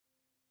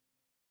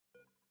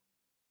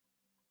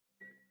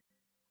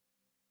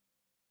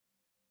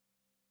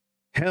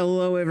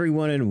Hello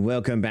everyone and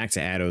welcome back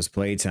to Addo's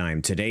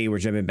Playtime. Today we're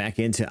jumping back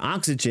into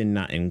Oxygen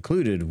Not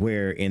Included,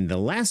 where in the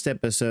last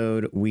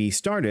episode we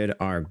started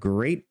our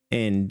great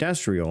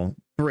industrial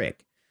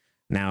brick.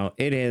 Now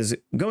it is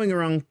going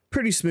along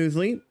pretty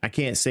smoothly. I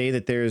can't say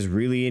that there's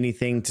really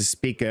anything to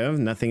speak of.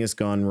 Nothing has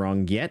gone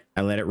wrong yet.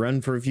 I let it run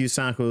for a few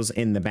cycles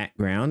in the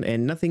background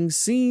and nothing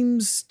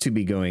seems to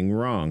be going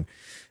wrong.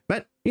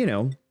 But, you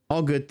know,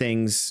 all good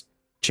things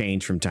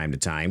change from time to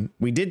time.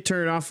 We did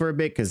turn it off for a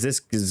bit because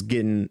this was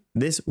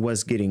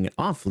getting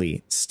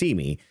awfully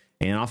steamy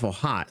and awful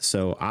hot.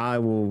 So I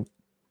will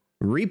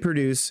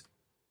reproduce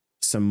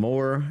some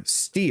more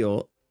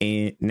steel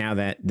now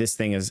that this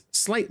thing is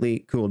slightly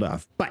cooled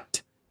off.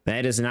 But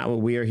that is not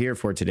what we are here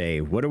for today.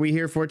 What are we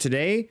here for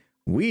today?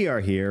 We are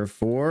here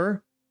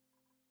for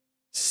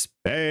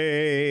space.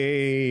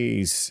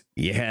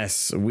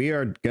 Yes, we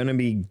are going to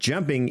be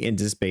jumping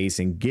into space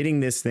and getting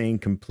this thing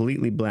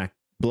completely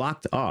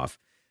blocked off.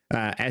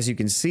 As you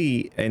can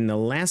see in the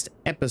last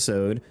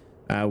episode,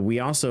 we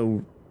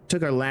also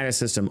took our ladder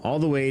system all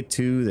the way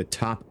to the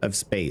top of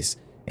space.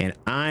 And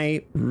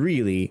I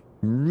really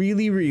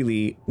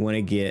want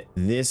to get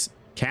this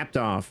capped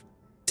off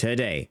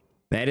today.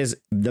 That is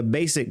the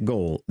basic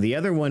goal. The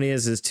other one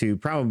is to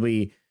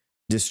probably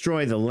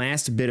destroy the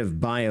last bit of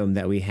biome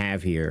that we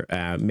have here.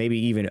 Maybe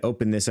even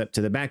open this up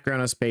to the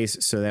background of space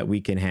so that we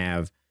can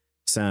have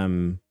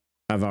some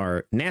of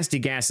our nasty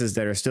gases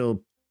that are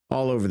still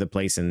all over the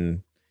place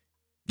and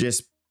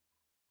just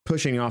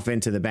pushing off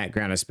into the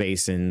background of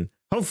space, and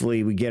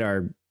hopefully we get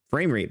our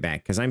frame rate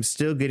back, because I'm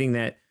still getting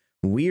that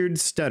weird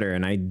stutter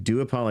and I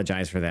do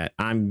apologize for that.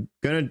 I'm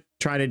gonna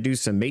try to do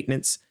some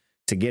maintenance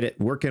to get it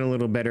working a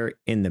little better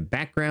in the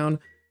background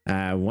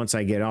once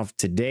I get off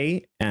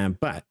today,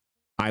 but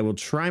I will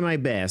try my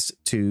best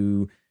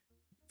to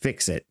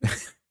fix it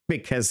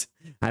because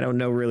I don't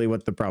know really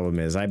what the problem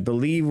is. I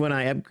believe when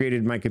I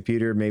upgraded my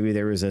computer, maybe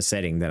there was a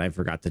setting that I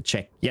forgot to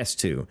check yes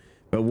to,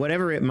 but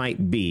whatever it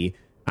might be,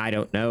 I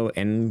don't know,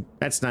 and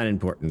that's not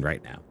important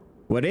right now.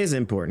 What is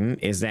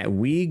important is that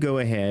we go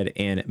ahead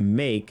and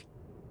make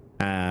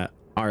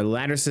our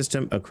ladder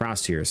system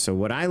across here. So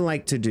what I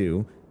like to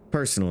do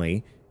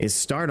personally is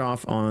start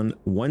off on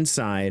one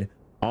side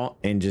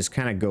and just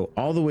kind of go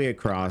all the way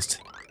across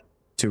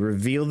to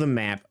reveal the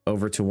map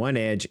over to one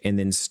edge and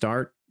then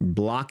start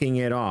blocking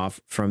it off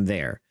from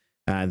there.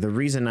 The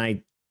reason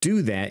I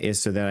do that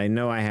is so that I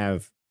know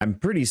I'm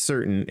pretty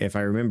certain, if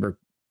I remember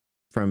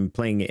from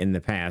playing it in the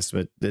past,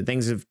 but the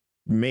things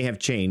may have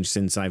changed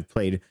since I've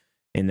played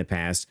in the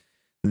past,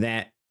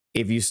 that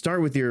if you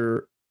start with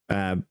your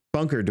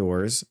bunker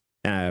doors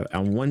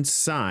on one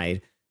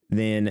side,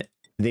 then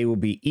they will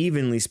be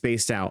evenly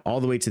spaced out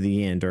all the way to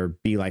the end, or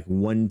be like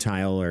one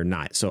tile or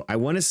not. So I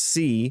want to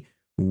see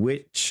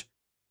if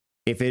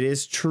it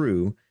is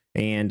true,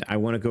 and I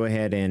want to go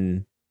ahead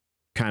and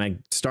kind of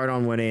start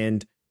on one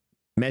end,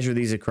 measure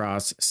these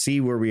across,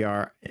 see where we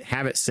are,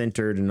 have it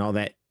centered and all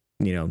that,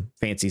 you know,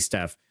 fancy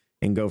stuff,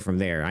 and go from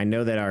there. I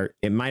know that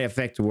it might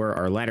affect where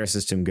our ladder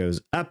system goes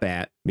up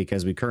at,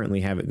 because we currently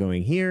have it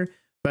going here,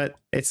 but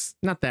it's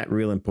not that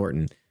real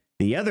important.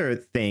 The other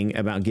thing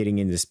about getting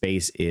into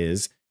space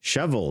is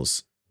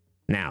shovels.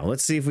 Now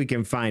let's see if we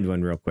can find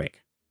one real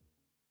quick.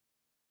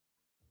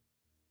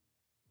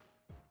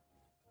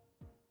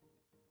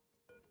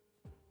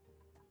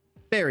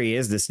 There he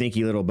is, the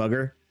sneaky little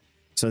bugger.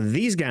 So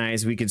these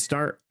guys, we could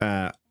start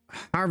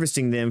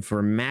harvesting them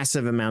for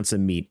massive amounts of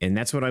meat, and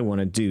that's what I want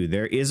to do.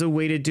 There is a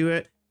way to do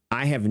it.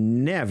 I have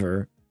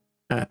never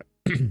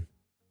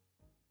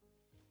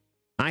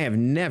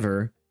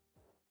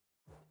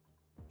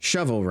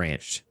shovel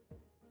ranched,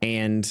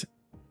 and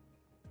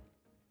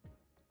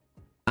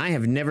I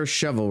have never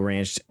shovel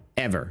ranched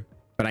ever,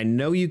 but I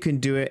know you can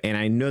do it, and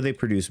I know they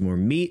produce more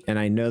meat, and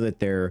I know that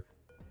they're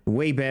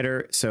way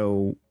better,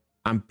 so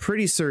I'm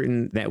pretty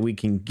certain that we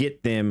can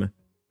get them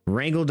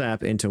wrangled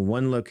up into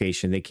one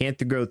location. They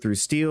can't go through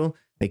steel,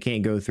 they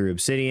can't go through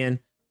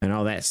obsidian, and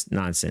all that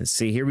nonsense.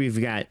 See, here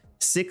we've got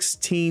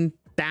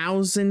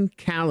 16,000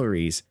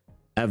 calories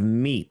of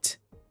meat.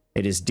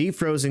 It is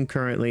defrozen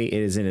currently.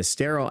 It is in a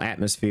sterile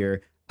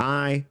atmosphere.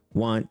 I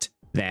want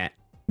that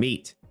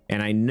meat,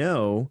 and I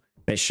know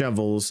that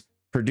shovels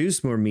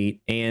produce more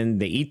meat, and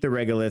they eat the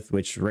regolith,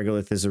 which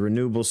regolith is a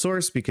renewable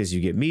source because you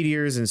get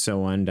meteors and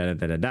so on,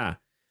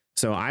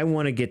 So I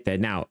want to get that.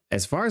 Now,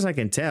 as far as I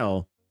can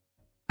tell,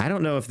 I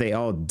don't know if they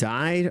all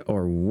died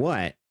or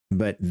what,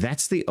 but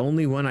that's the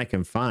only one I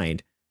can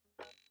find.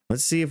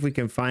 Let's see if we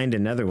can find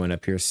another one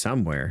up here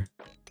somewhere.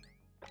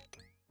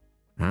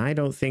 I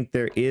don't think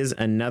there is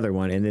another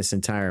one in this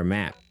entire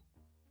map.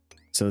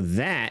 So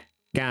that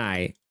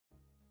guy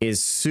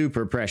is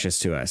super precious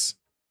to us.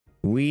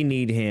 We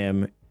need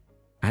him.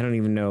 I don't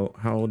even know.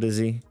 How old is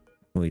he?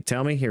 Will he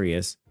tell me? Here he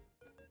is.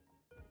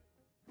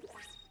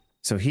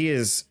 So he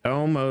is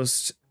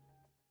almost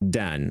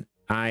done.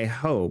 I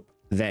hope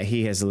that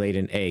he has laid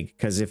an egg,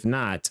 because if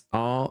not,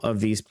 all of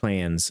these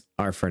plans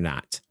are for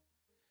naught.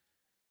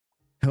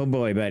 Oh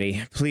boy,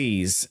 buddy,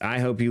 please. I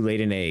hope you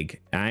laid an egg.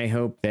 I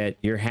hope that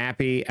you're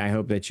happy. I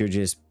hope that you're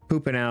just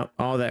pooping out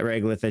all that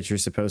regolith that you're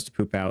supposed to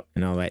poop out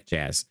and all that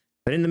jazz.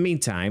 But in the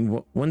meantime,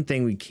 one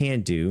thing we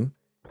can do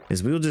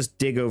is we'll just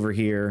dig over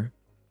here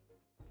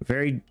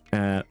very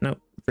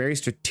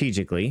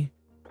strategically.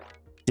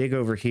 Dig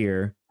over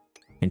here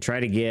and try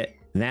to get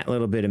that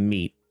little bit of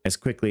meat as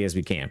quickly as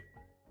we can.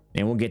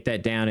 And we'll get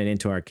that down and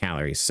into our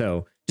calories.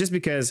 So just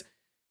because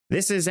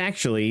this is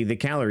actually the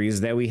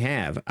calories that we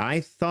have. I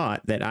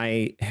thought that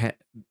I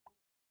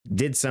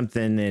did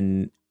something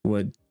and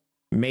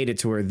made it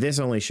to where this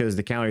only shows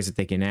the calories that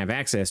they can have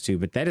access to,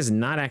 but that is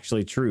not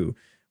actually true.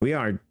 We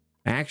are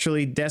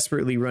actually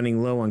desperately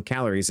running low on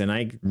calories, and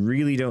I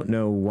really don't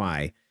know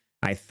why.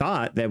 I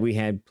thought that we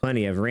had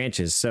plenty of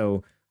ranches.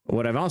 So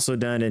what I've also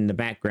done in the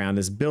background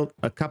is built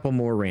a couple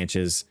more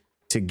ranches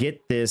to get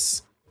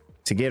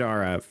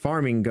our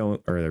farming going,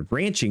 or the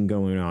ranching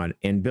going on,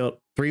 and built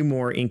 3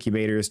 more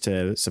incubators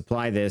to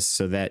supply this,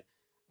 so that,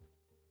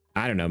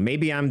 I don't know,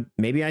 maybe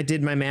I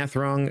did my math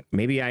wrong.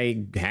 Maybe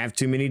I have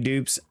too many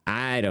dupes.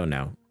 I don't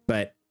know.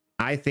 But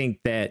I think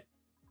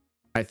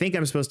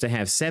I'm supposed to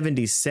have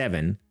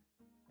 77,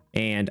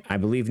 and I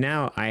believe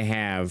now I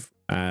have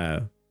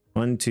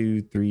 1,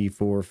 2, 3,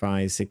 4,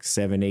 5, 6,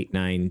 7, 8,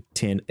 9,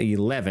 10,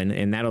 11,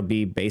 and that'll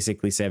be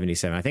basically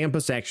 77. I think I'm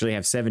supposed to actually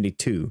have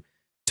 72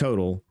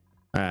 total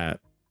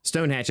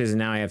stone hatches, and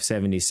now I have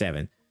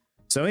 77.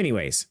 So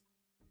anyways,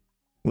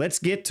 let's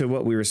get to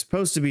what we were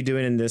supposed to be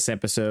doing in this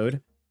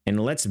episode, and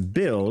let's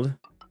build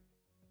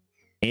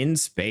in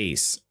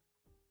space.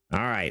 All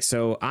right,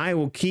 so I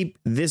will keep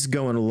this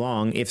going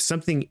along. If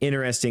something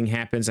interesting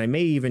happens, I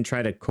may even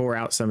try to core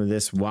out some of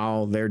this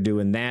while they're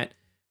doing that.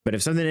 But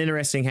if something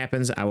interesting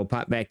happens, I will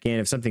pop back in.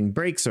 If something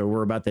breaks or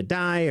we're about to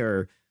die,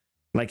 or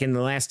like in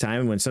the last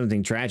time when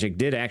something tragic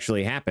did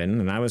actually happen,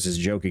 and I was just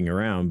joking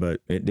around,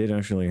 but it did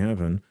actually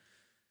happen.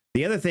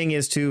 The other thing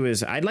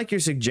is I'd like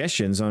your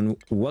suggestions on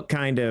what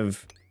kind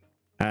of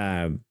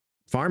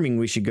farming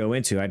we should go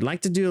into. I'd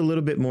like to do a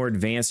little bit more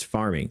advanced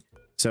farming.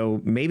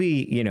 So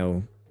maybe, you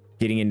know,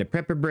 getting into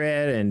pepper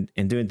bread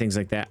and doing things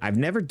like that. I've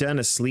never done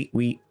a sleet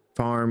wheat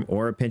farm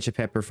or a pinch of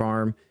pepper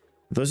farm.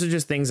 Those are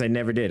just things I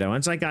never did.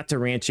 Once I got to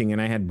ranching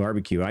and I had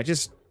barbecue,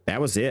 that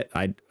was it.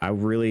 I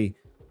really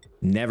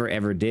never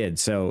ever did.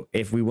 So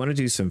if we want to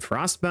do some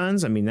frost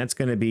buns, I mean, that's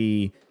going to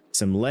be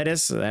some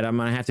lettuce that I'm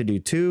going to have to do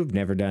too.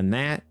 Never done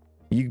that.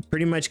 You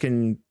pretty much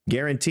can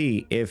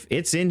guarantee if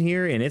it's in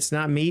here and it's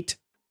not meat,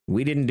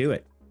 we didn't do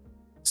it.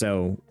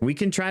 So we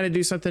can try to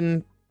do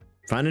something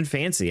fun and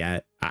fancy.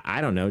 I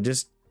don't know.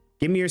 Just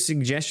give me your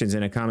suggestions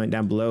in a comment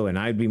down below, and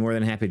I'd be more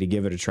than happy to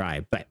give it a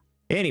try. But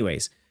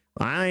anyways,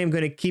 I am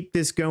going to keep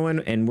this going,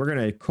 and we're going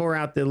to core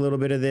out a little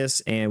bit of this,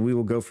 and we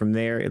will go from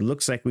there. It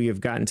looks like we have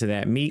gotten to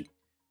that meat.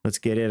 Let's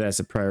get it as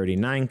a priority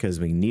 9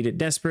 because we need it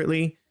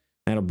desperately.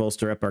 That'll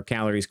bolster up our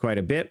calories quite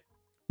a bit.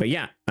 But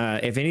yeah,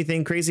 if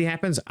anything crazy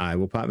happens, I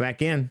will pop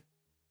back in.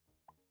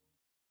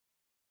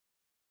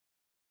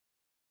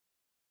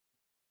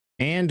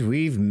 And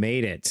we've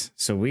made it.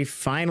 So we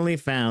finally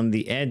found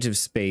the edge of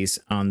space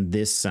on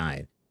this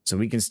side. So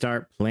we can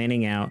start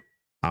planning out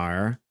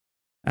our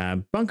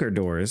bunker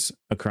doors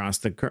across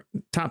the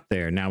top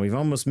there. Now we've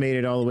almost made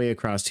it all the way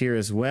across here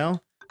as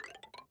well.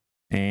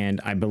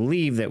 And I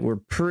believe that we're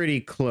pretty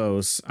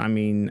close. I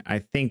mean, I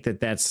think that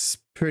that's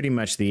pretty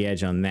much the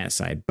edge on that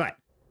side. But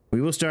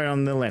we will start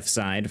on the left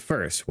side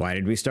first. Why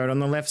did we start on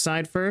the left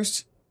side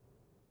first?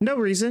 No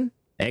reason.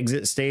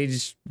 Exit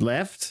stage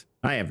left?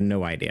 I have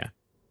no idea.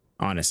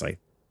 Honestly,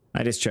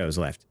 I just chose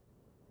left.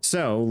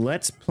 So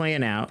let's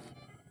plan out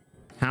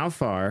how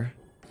far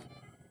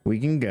we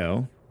can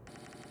go.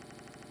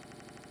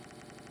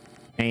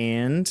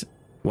 And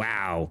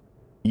wow,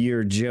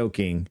 you're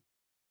joking.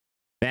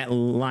 That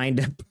lined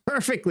up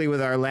perfectly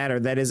with our ladder.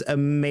 That is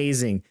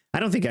amazing. I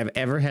don't think I've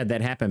ever had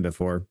that happen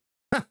before.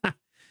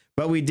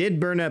 But we did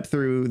burn up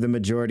through the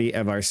majority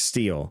of our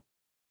steel.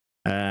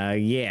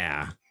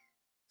 Yeah.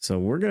 So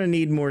we're going to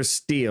need more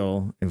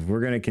steel if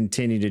we're going to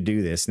continue to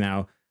do this.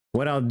 Now,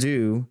 what I'll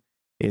do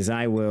is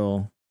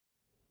can't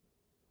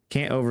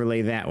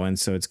overlay that one,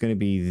 so it's going to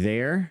be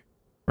there,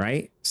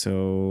 right?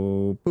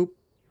 So, boop.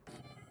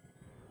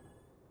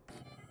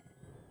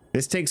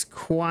 This takes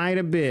quite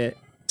a bit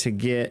to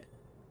get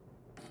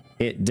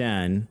it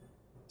done.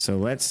 So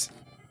let's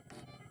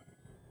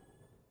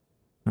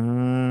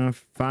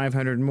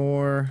 500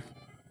 more.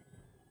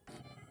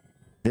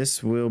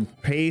 This will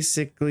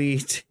basically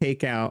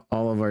take out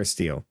all of our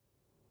steel.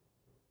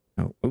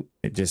 Oh,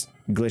 it just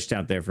glitched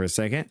out there for a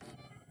second.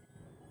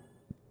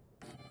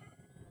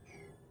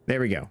 There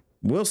we go.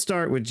 We'll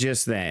start with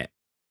just that.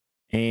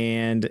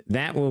 And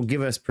that will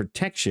give us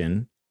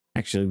protection.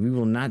 Actually, we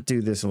will not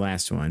do this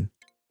last one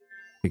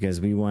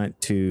because we want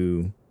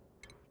to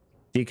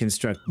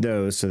deconstruct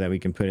those so that we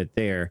can put it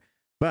there.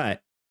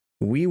 But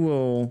we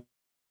will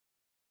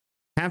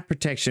have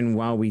protection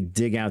while we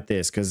dig out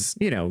this because,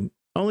 you know,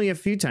 only a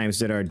few times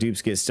did our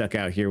dupes get stuck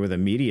out here with a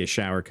meteor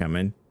shower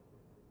coming.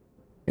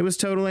 It was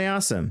totally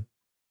awesome.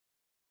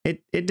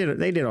 They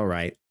did all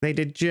right. They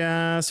did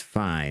just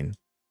fine.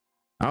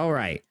 All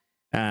right.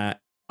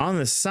 On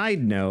the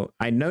side note,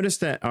 I noticed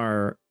that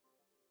our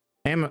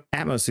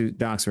atmosuit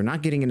docks were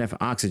not getting enough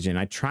oxygen.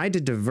 I tried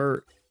to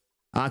divert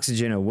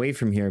oxygen away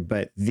from here,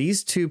 but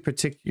these two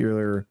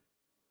particular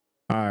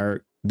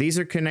these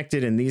are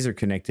connected and these are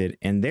connected,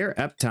 and their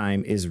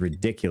uptime is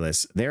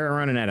ridiculous. They're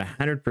running at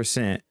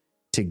 100%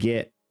 to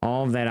get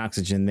all of that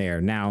oxygen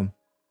there. Now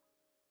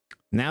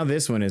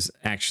this one is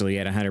actually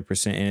at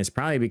 100%, and it's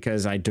probably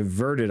because I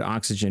diverted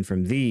oxygen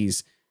from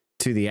these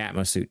to the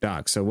atmosuit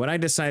dock. So what I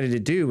decided to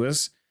do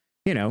was,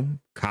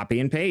 copy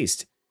and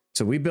paste.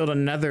 So we built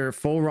another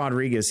full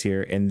Rodriguez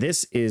here, and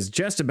this is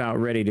just about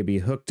ready to be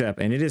hooked up,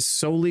 and it is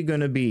solely going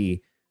to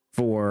be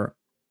for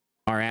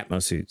our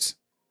atmosuits.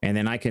 And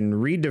then I can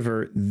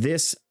redivert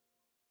this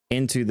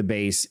into the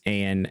base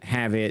and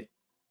have it.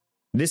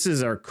 This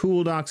is our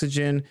cooled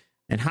oxygen,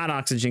 and hot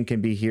oxygen can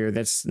be here.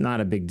 That's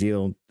not a big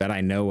deal that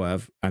I know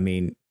of. I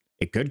mean,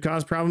 it could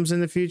cause problems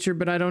in the future,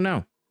 but I don't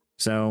know.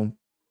 So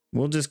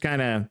we'll just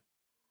kind of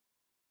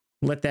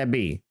let that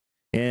be.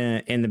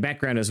 In the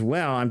background as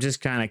well, I'm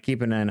just kind of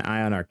keeping an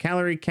eye on our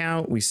calorie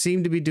count. We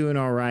seem to be doing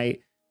all right.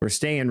 We're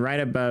staying right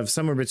above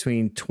somewhere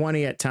between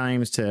 20 at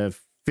times to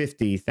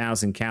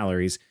 50,000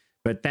 calories,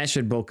 but that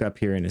should bulk up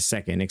here in a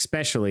second,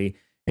 especially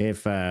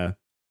if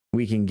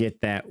we can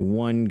get that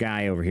one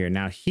guy over here.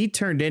 Now, he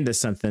turned into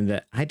something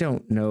that I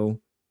don't know.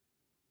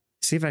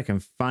 See if I can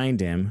find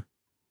him.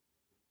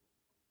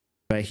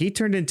 But he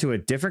turned into a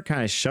different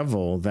kind of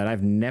shovel that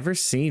I've never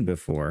seen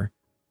before.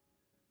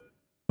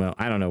 Well,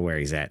 I don't know where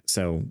he's at.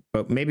 So,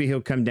 but maybe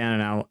he'll come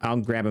down and I'll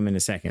grab him in a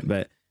second.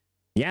 But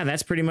yeah,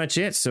 that's pretty much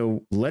it.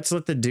 So let's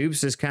let the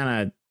dupes just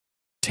kind of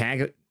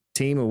tag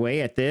team away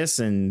at this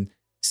and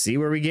see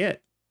where we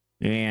get.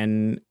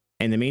 And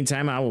in the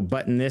meantime, I will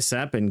button this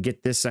up and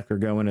get this sucker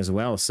going as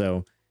well.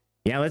 So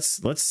yeah, let's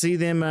see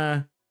them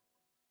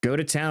go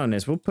to town on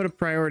this. We'll put a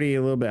priority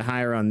a little bit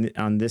higher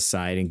on this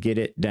side and get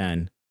it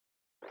done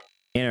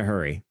in a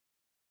hurry.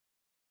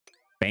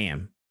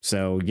 Bam.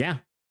 So yeah,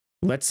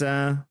 let's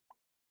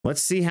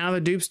see how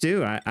the dupes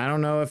do. I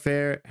don't know if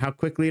how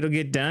quickly it'll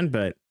get done,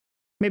 but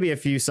maybe a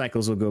few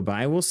cycles will go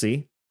by. We'll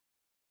see.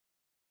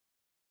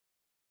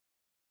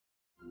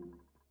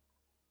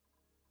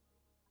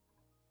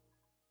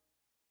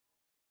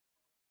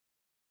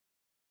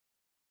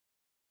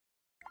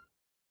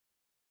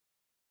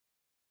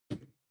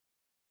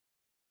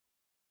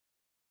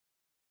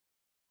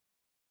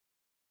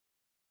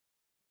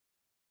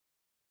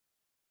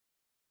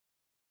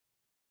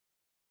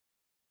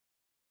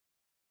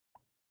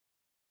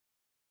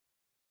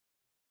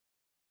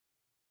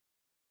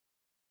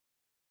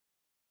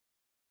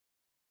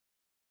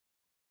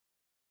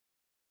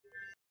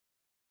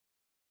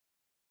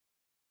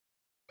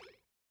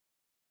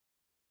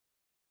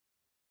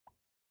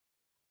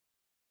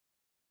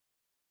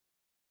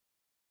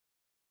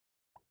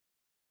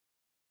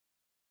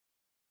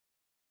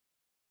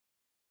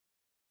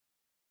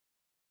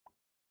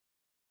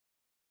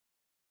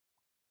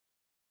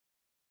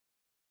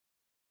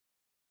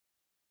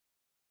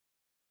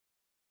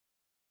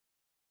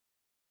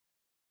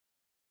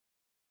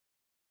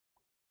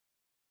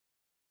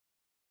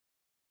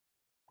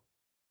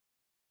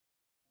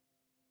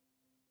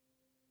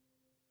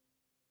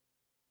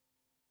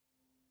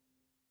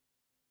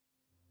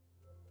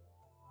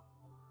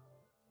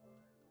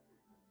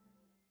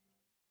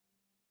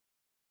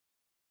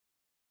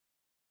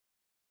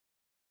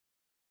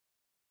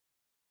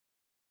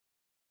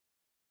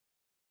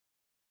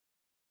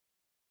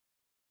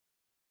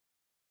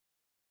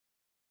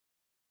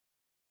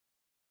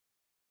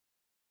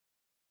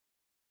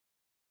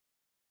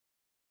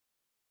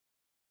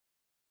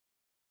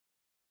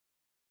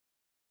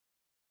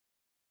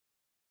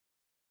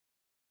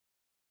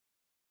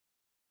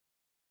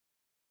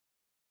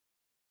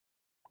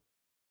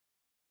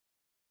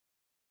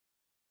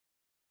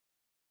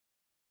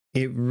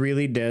 It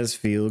really does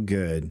feel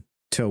good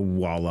to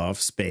wall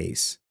off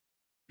space.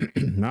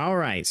 All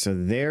right, so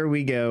there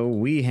we go.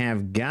 We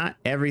have got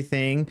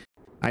everything.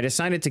 I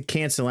decided to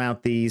cancel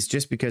out these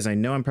just because I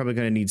know I'm probably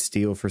going to need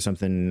steel for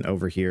something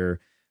over here.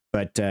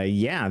 But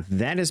yeah,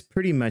 that is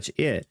pretty much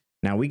it.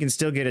 Now, we can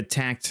still get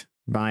attacked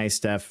by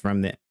stuff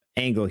from the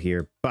angle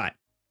here, but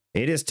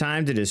it is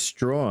time to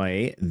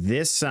destroy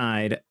this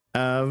side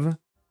of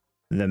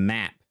the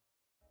map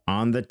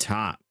on the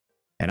top.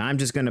 And I'm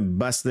just going to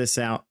bust this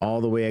out all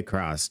the way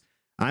across.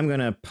 I'm going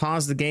to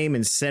pause the game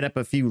and set up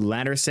a few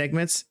ladder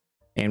segments.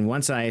 And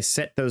once I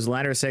set those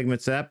ladder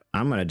segments up,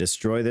 I'm going to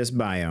destroy this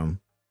biome.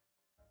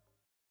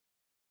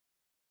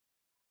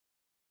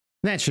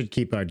 That should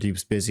keep our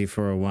dupes busy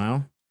for a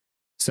while.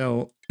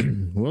 So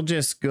we'll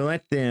just go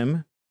let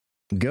them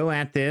go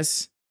at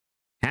this,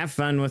 have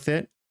fun with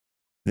it.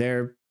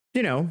 They're,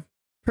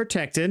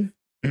 protected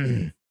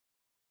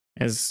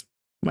as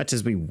much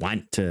as we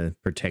want to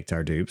protect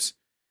our dupes.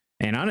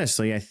 And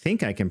honestly, I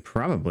think I can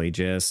probably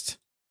just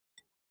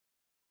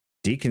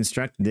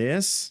deconstruct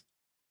this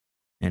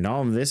and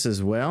all of this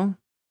as well.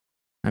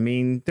 I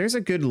mean, there's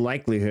a good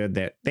likelihood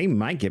that they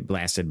might get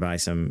blasted by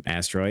some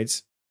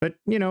asteroids. But,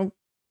 where's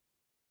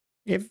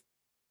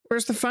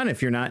the fun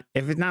if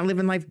it's not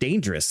living life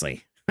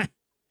dangerously?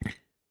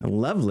 I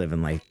love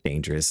living life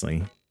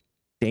dangerously.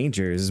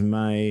 Danger is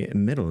my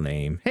middle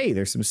name. Hey,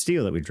 there's some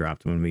steel that we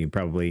dropped when we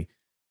probably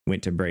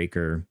went to break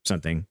or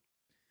something.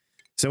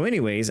 So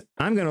anyways,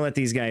 I'm going to let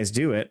these guys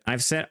do it.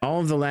 I've set all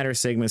of the ladder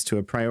segments to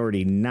a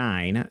priority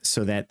 9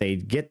 so that they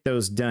get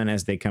those done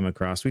as they come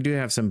across. We do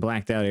have some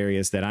blacked out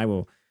areas that I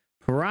will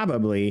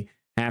probably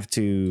have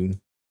to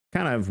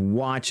kind of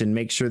watch and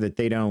make sure that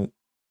they don't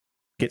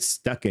get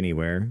stuck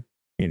anywhere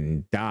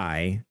and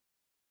die.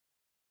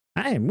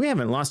 We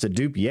haven't lost a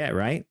dupe yet,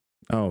 right?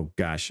 Oh,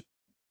 gosh.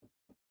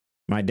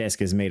 My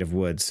desk is made of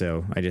wood,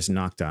 so I just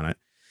knocked on it.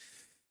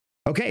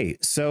 Okay,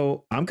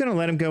 so I'm going to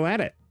let him go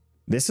at it.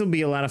 This will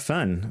be a lot of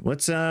fun.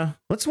 Let's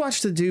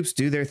watch the dupes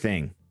do their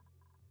thing.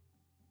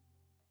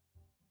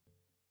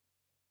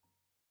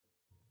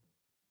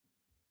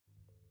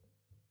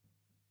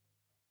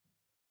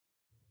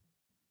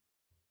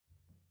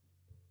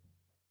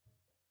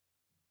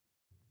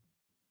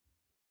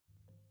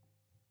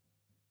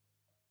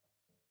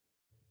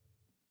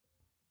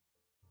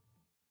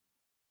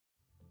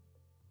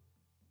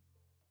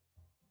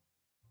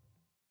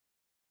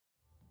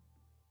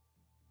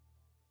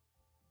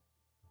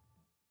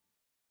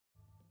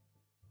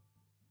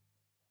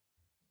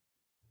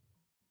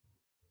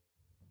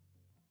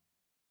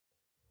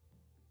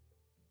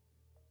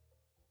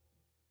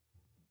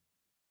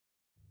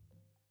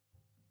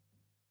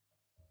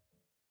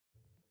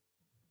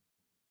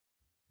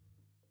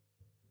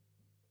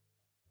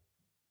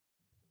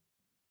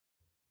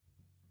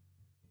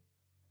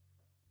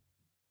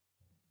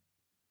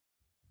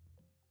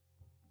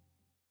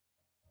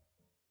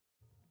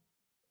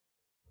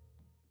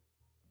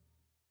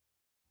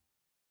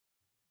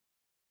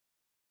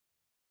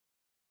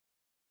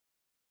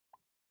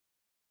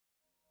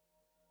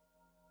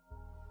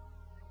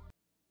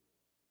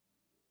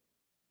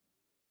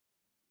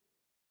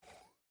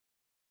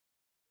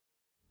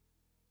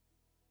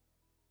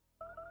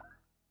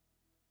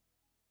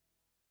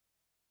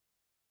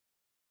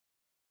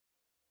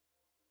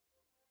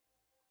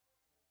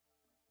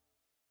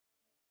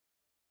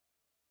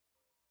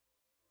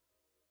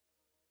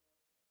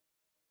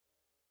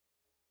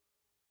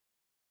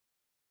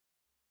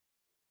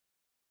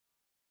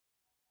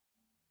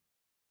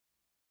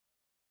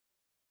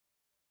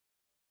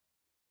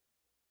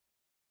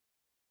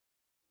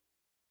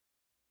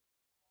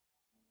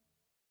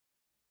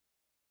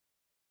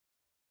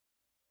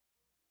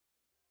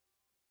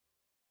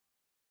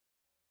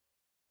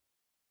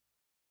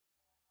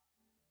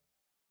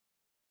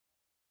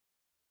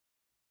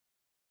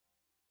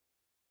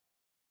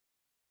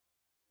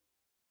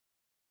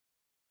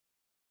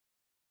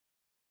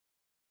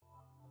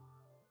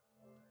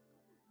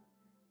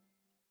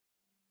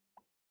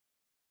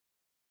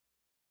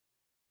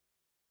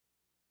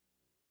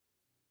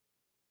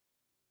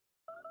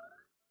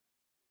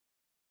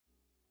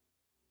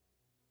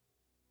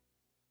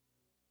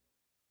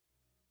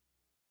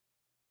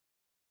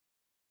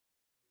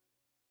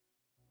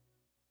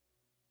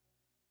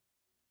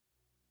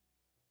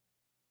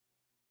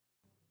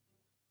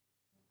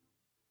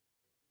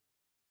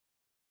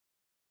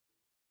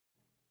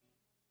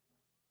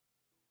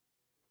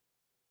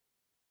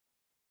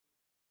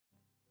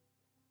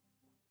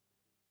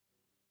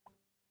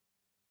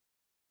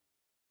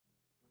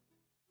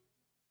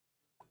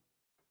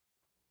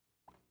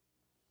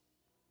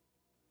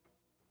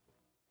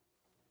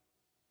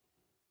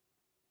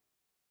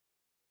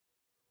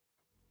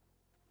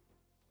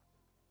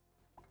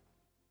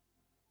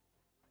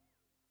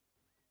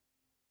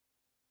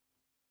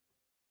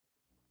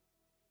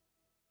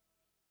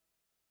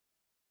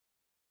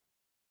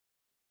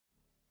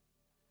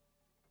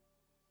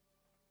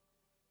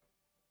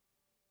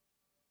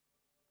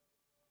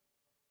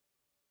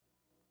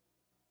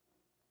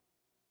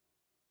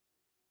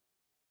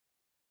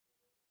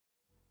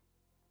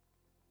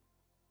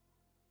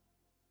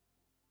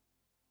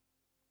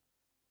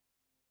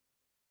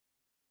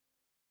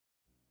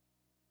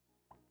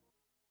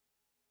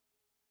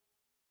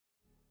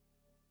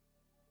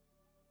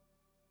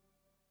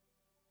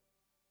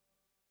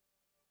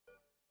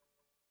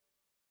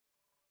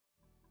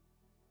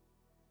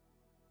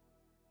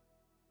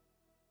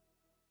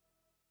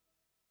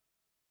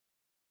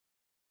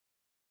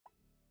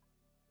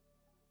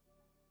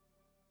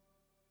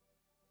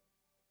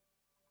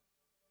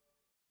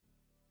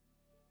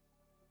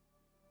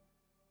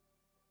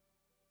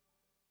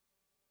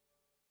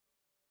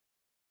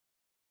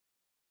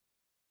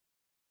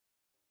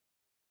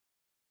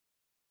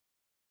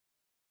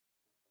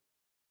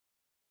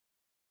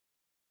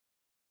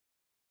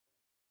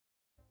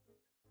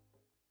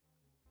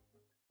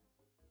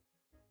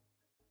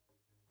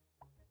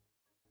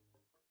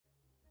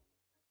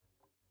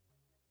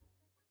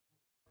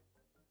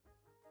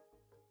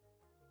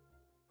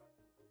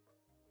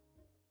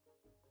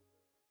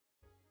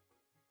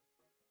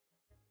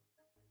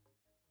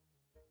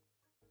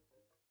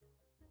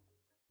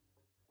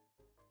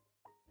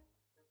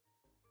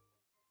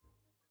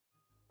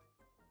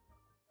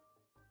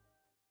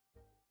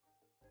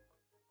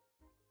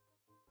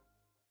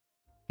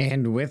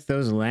 And with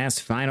those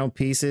last final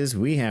pieces,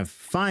 we have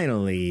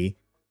finally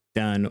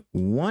done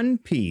one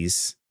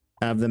piece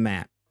of the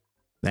map.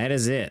 That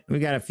is it. We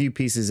got a few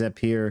pieces up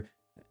here.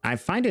 I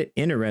find it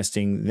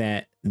interesting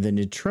that the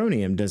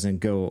neutronium doesn't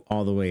go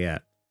all the way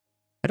up.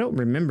 I don't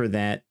remember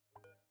that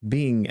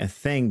being a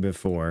thing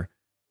before,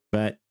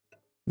 but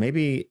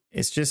maybe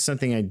it's just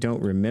something I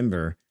don't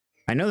remember.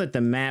 I know that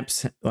the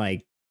maps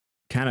like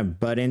kind of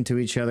butt into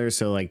each other.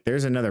 So like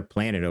there's another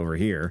planet over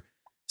here.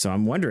 So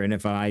I'm wondering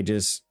if I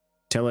just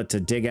tell it to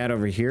dig out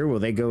over here, will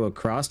they go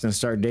across and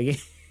start digging?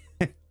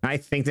 I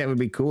think that would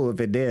be cool if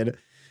it did.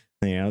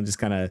 You know, just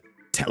kind of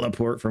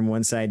teleport from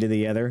one side to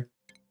the other.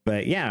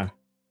 But yeah,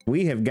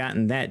 we have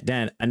gotten that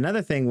done.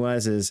 Another thing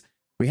is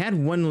we had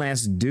one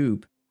last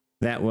dupe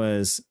that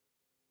was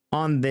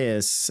on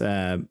this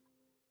in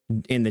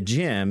the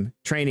gym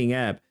training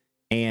up.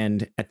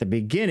 And at the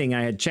beginning,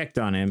 I had checked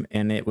on him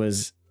and it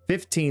was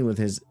 15 with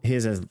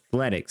his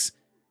athletics.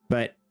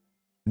 But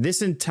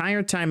this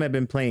entire time I've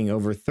been playing,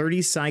 over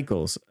 30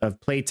 cycles of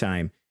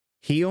playtime,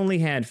 he only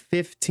had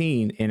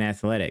 15 in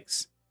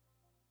athletics.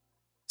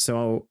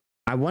 So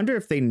I wonder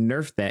if they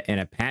nerfed that in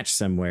a patch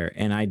somewhere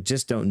and I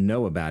just don't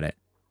know about it.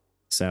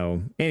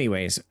 So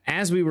anyways,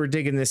 as we were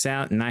digging this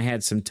out and I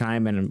had some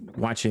time and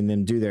watching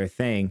them do their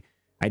thing,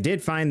 I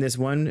did find this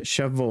one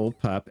shovel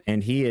pup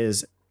and he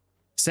is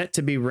set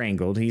to be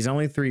wrangled. He's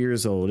only 3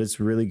 years old. It's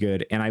really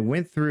good. And I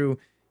went through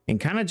and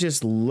kind of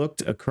just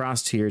looked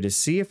across here to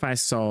see if I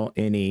saw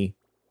any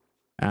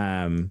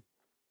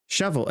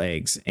shovel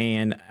eggs,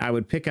 and I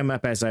would pick them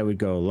up as I would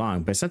go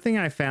along. But something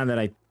I found that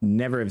I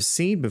never have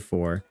seen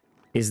before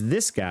is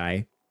this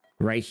guy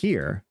right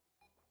here.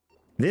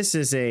 This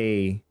is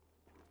a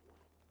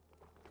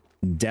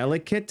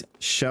delicate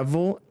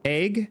shovel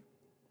egg,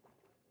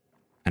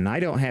 and I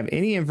don't have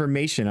any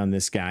information on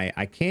this guy.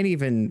 I can't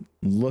even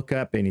look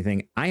up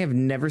anything. I have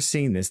never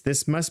seen this.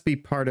 This must be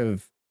part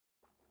of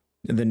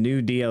the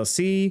new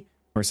DLC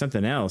or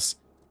something else.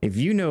 If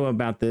you know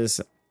about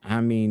this, I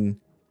mean,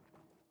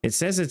 it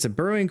says it's a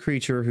burrowing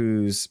creature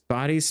whose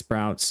body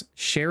sprouts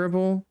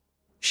shearable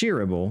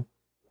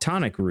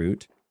tonic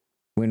root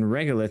when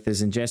regolith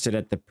is ingested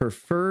at the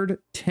preferred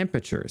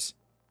temperatures.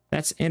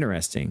 That's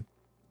interesting.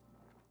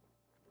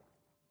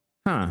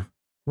 Huh.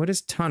 What is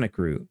tonic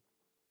root?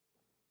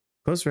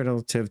 Close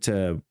relative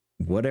to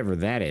whatever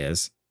that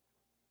is.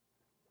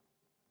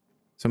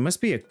 So it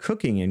must be a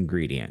cooking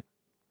ingredient.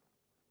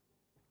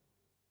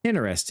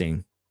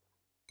 Interesting.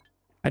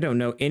 I don't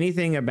know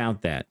anything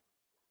about that.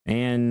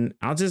 And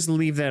I'll just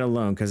leave that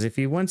alone, because if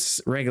he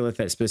wants regolith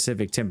at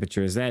specific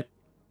temperatures, that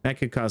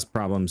could cause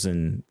problems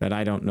and that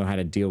I don't know how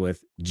to deal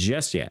with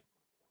just yet.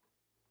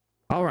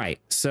 All right,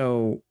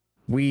 so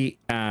we,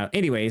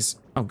 anyways,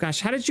 oh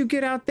gosh, how did you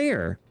get out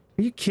there?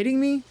 Are you kidding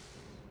me?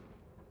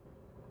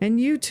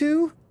 And you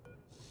too?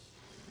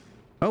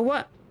 Oh,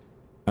 what?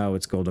 Oh,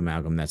 it's gold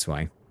amalgam, that's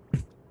why.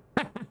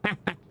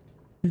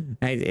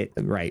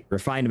 Right,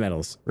 refined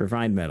metals.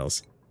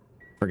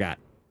 Forgot.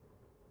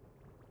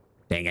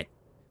 Dang it.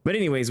 But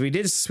anyways, we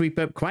did sweep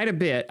up quite a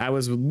bit. I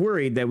was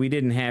worried that we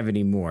didn't have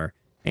any more.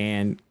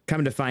 And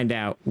come to find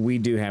out, we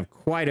do have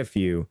quite a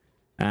few.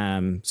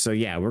 So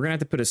yeah, we're going to have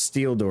to put a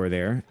steel door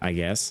there, I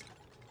guess.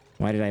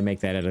 Why did I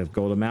make that out of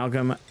gold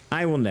amalgam?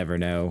 I will never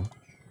know.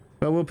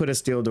 But we'll put a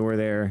steel door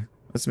there.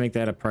 Let's make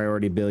that a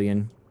priority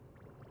billion.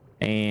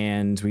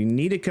 And we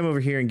need to come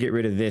over here and get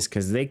rid of this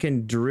because they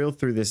can drill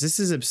through this. This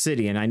is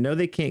obsidian. I know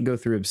they can't go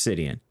through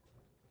obsidian.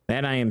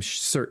 That I am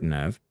certain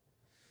of.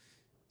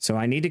 So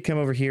I need to come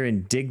over here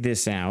and dig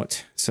this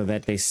out so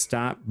that they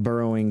stop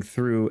burrowing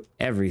through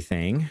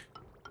everything.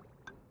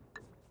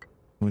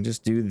 We'll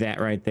just do that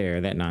right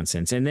there, that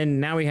nonsense. And then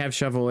now we have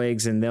shovel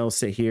eggs and they'll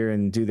sit here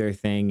and do their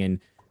thing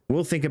and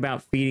we'll think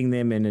about feeding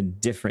them in a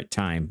different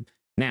time.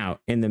 Now,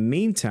 in the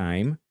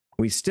meantime,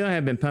 we still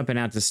have been pumping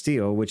out the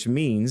steel, which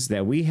means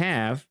that we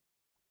have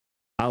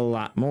a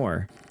lot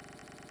more.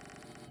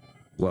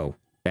 Whoa,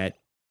 that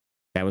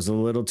was a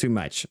little too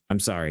much. I'm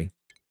sorry.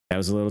 That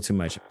was a little too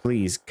much.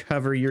 Please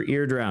cover your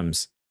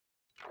eardrums.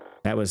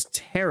 That was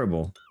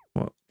terrible.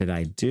 What did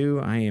I do?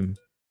 I am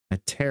a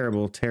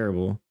terrible,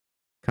 terrible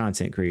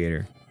content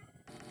creator.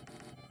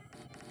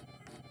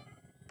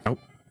 Oh,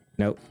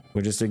 nope.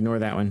 We'll just ignore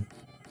that one.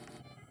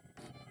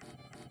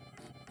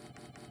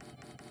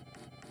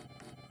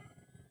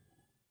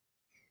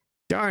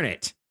 Darn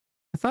it.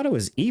 I thought it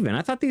was even.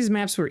 I thought these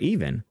maps were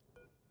even.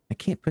 I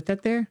can't put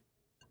that there.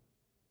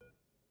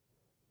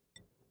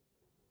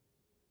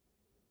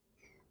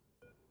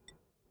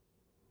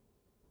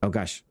 Oh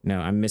gosh,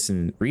 no, I'm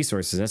missing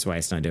resources. That's why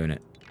it's not doing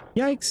it.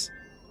 Yikes.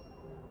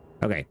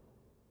 Okay,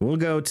 we'll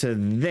go to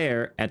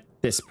there at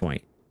this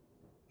point.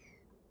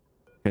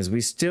 Because we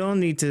still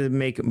need to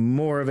make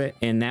more of it,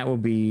 and that will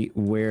be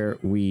where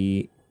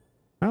we...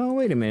 Oh,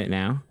 wait a minute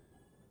now.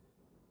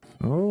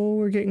 Oh,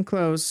 we're getting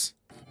close.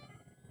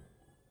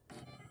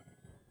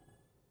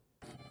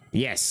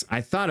 Yes,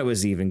 I thought it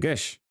was even.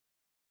 Gush.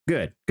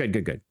 Good, good,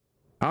 good, good.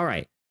 All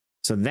right,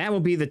 so that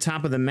will be the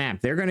top of the map.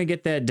 They're going to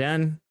get that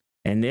done.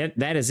 And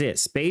that is it.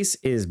 Space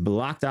is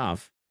blocked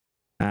off.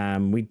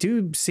 We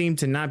do seem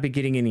to not be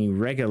getting any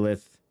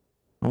regolith,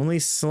 only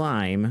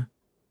slime.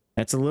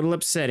 That's a little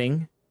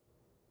upsetting.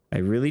 I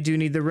really do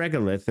need the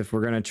regolith if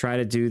we're going to try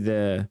to do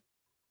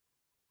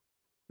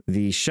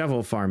the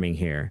shovel farming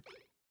here.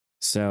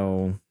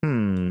 So,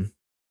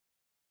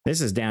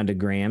 this is down to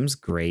grams.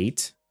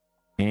 Great.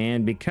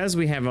 And because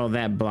we have all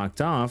that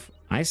blocked off,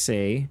 I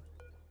say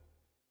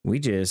we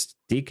just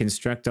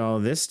deconstruct all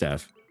this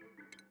stuff.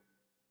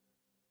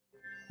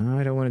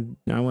 I want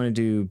to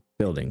do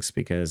buildings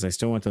because I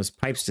still want those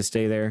pipes to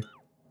stay there.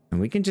 And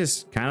we can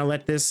just kind of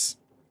let this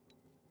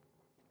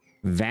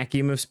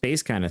vacuum of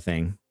space kind of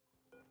thing.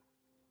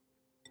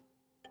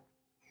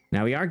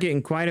 Now we are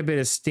getting quite a bit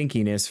of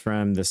stinkiness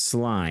from the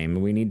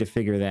slime. We need to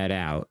figure that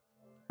out.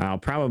 I'll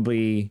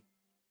probably,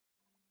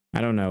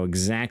 I don't know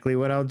exactly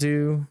what I'll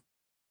do.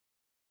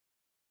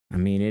 I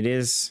mean,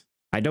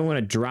 I don't want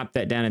to drop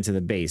that down into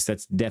the base.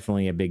 That's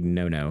definitely a big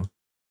no-no.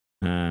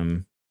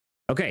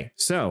 Okay,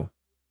 so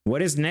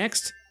what is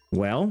next?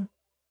 Well,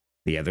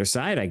 the other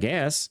side, I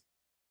guess.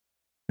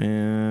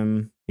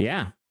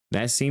 Yeah,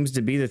 that seems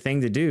to be the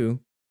thing to do.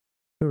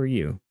 Who are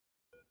you?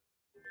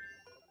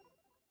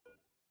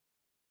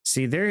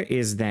 See, there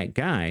is that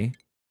guy.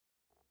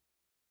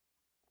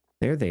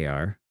 There they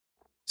are.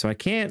 So I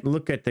can't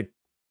look at the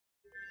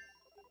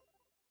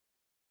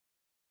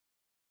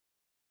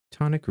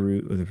tonic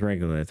root with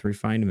regolith,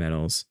 refined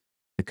metals.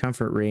 The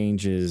comfort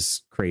range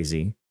is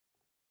crazy.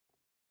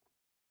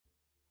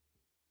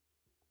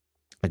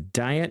 A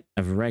diet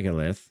of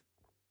regolith,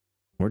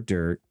 or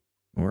dirt,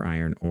 or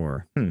iron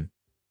ore. I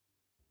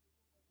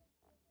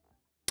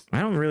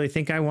don't really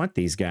think I want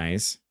these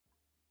guys.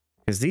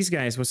 Because these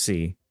guys, we'll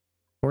see.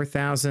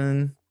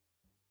 4,000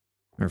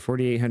 or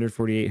 4,800,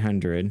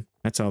 4,800.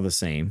 That's all the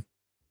same.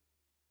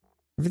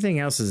 Everything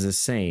else is the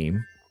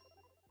same.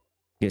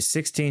 You get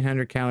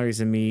 1,600 calories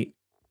of meat.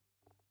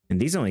 And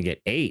these only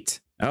get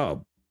 8.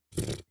 Oh.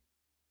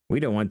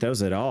 We don't want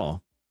those at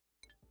all.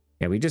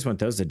 Yeah, we just want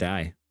those to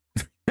die.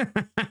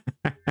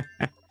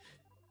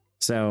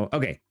 So,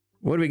 okay.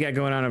 What do we got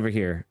going on over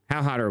here?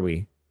 How hot are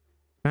we?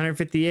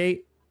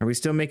 158? Are we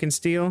still making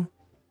steel?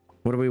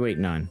 What are we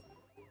waiting on?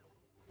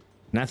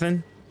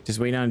 Nothing? Just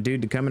waiting on a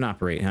dude to come and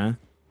operate, huh?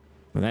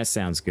 Well, that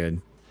sounds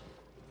good.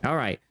 All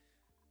right.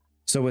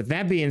 So with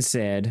that being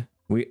said,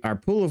 our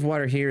pool of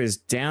water here is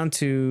down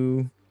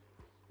to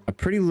a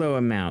pretty low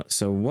amount.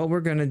 So what we're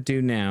going to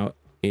do now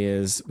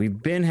is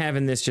we've been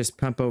having this just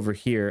pump over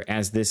here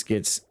as this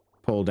gets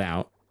pulled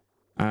out.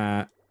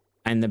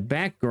 In the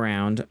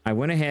background, I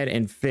went ahead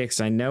and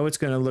fixed. I know it's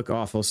going to look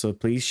awful, so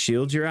please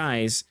shield your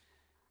eyes.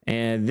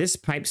 And this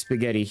pipe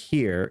spaghetti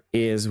here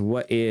is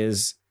what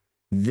is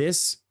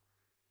this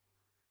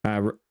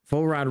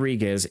Full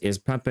Rodriguez is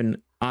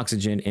pumping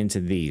oxygen into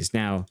these.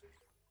 Now,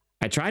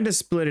 I tried to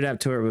split it up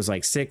to where it was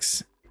like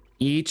 6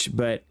 each,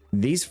 but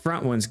these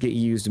front ones get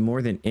used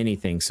more than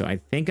anything. So I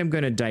think I'm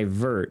going to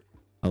divert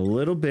a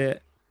little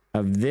bit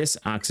of this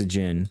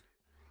oxygen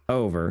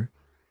over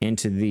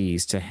into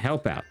these to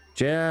help out.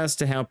 Just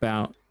to help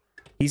out.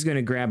 He's going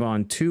to grab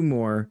on 2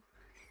 more,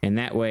 and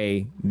that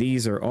way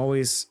these are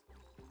always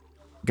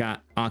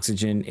got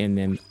oxygen in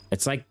them.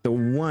 It's like the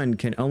one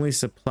can only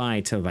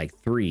supply to like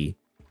 3.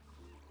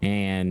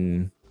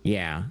 And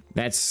yeah,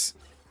 that's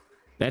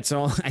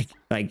all.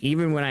 Like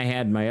even when I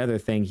had my other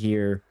thing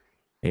here,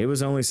 it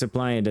was only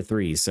supplying to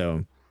 3.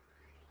 So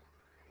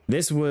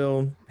this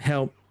will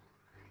help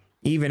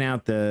even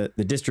out the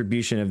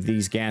distribution of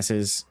these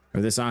gases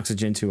or this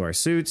oxygen to our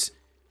suits,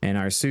 and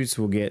our suits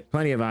will get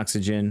plenty of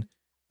oxygen.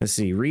 Let's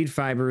see, reed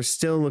fiber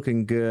still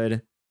looking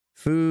good.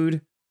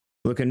 Food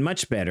looking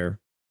much better.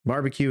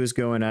 Barbecue is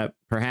going up.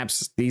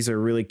 Perhaps these are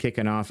really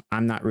kicking off.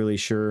 I'm not really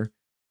sure.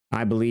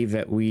 I believe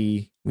that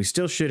we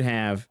still should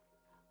have...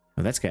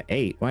 Oh, that's got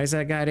 8. Why has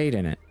that got 8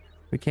 in it?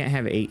 We can't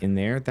have 8 in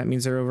there. That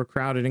means they're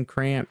overcrowded and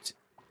cramped.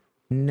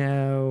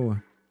 No.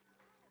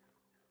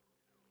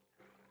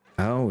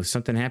 Oh,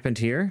 something happened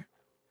here?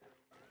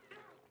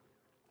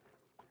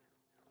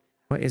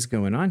 What is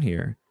going on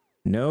here?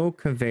 No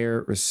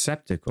conveyor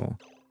receptacle.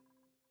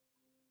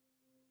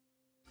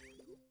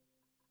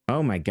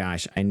 Oh my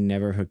gosh, I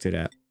never hooked it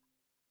up.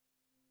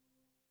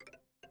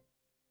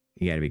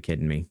 You gotta be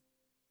kidding me.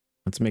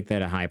 Let's make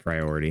that a high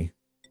priority.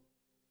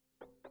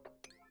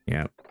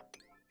 Yep.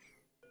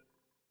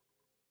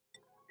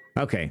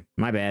 Okay,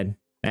 my bad.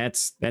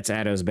 That's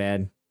Addo's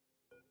bad.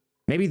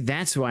 Maybe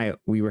that's why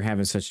we were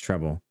having such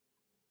trouble.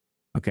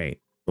 Okay,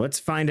 let's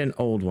find an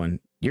old one.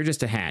 You're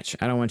just a hatch.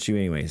 I don't want you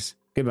anyways.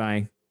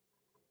 Goodbye.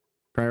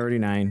 Priority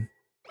 9.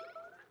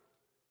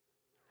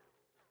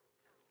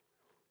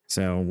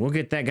 So we'll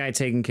get that guy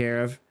taken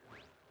care of.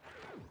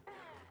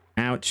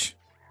 Ouch.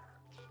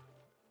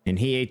 And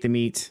he ate the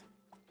meat.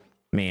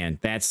 Man,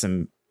 that's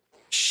some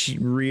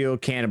real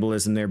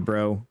cannibalism there,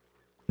 bro.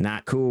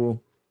 Not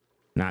cool.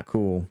 Not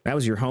cool. That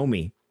was your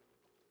homie.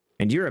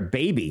 And you're a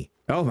baby.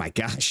 Oh my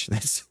gosh.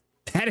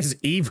 That is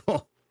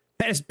evil.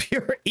 That is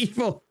pure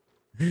evil.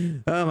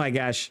 Oh my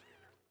gosh.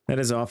 That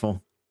is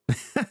awful.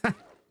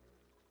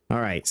 All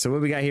right. So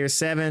what we got here?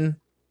 7,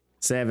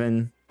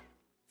 7,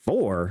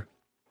 4.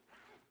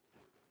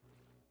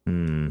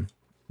 We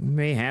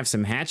may have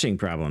some hatching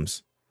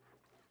problems.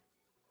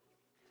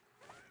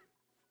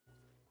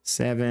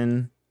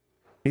 7.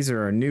 These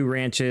are our new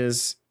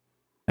ranches.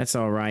 That's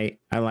all right.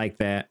 I like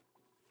that.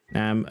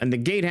 And the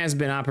gate has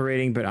been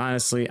operating, but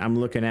honestly, I'm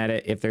looking at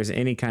it. If there's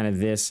any kind of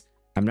this,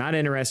 I'm not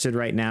interested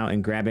right now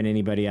in grabbing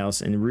anybody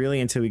else, and really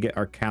until we get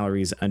our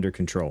calories under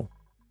control.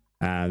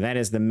 That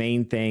is the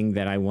main thing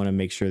that I want to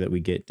make sure that we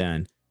get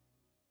done.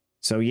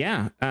 So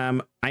yeah,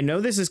 I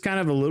know this is kind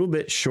of a little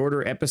bit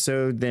shorter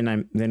episode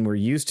than we're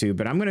used to,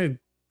 but I'm going to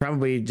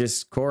probably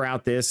just core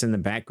out this in the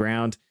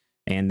background,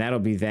 and that'll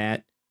be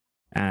that.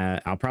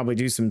 I'll probably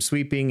do some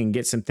sweeping and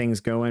get some things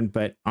going,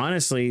 but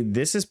honestly,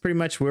 this is pretty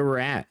much where we're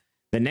at.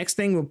 The next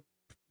thing we'll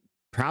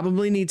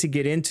probably need to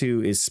get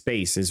into is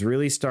space, is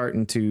really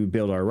starting to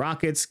build our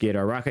rockets, get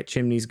our rocket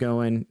chimneys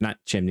going, not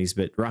chimneys,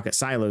 but rocket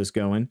silos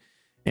going,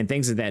 and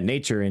things of that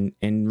nature,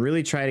 and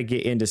really try to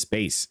get into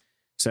space.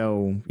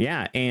 So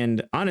yeah,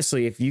 and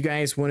honestly, if you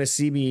guys want to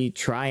see me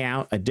try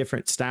out a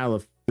different style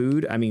of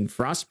food, I mean,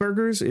 frost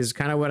burgers is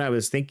kind of what I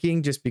was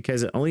thinking, just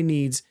because it only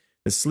needs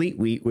the sleet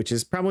wheat, which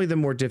is probably the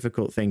more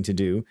difficult thing to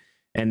do.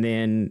 And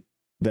then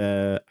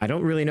I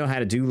don't really know how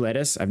to do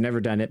lettuce. I've never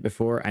done it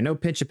before. I know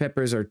pinch of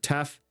peppers are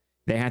tough.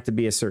 They have to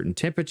be a certain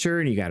temperature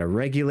and you got to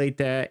regulate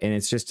that. And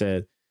it's just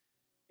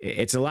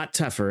it's a lot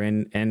tougher.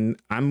 And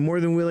I'm more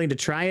than willing to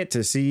try it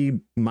to see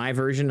my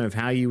version of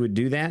how you would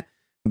do that.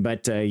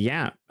 But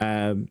yeah,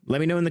 let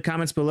me know in the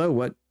comments below,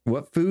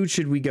 what food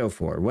should we go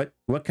for?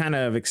 What kind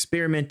of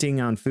experimenting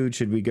on food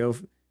should we go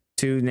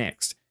to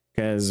next?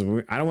 Because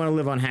I don't want to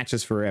live on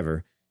hatches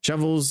forever.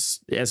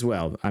 Shovels as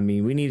well. I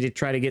mean, we need to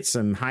try to get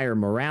some higher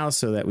morale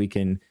so that we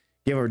can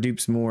give our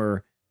dupes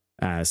more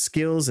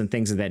skills and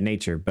things of that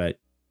nature. But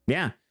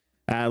yeah,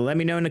 let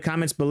me know in the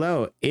comments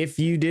below. If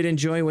you did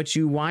enjoy what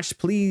you watched,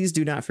 please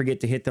do not forget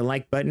to hit the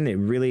like button. It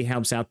really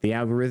helps out the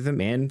algorithm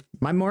and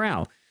my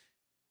morale.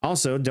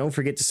 Also, don't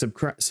forget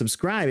to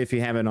subscribe if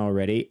you haven't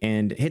already,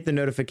 and hit the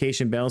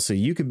notification bell so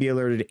you can be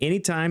alerted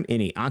anytime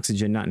any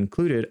Oxygen Not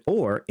Included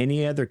or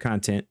any other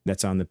content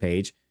that's on the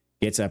page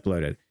gets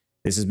uploaded.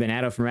 This has been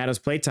Addo from Addo's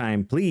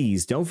Playtime.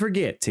 Please don't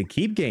forget to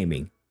keep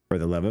gaming for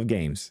the love of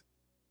games.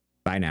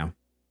 Bye now.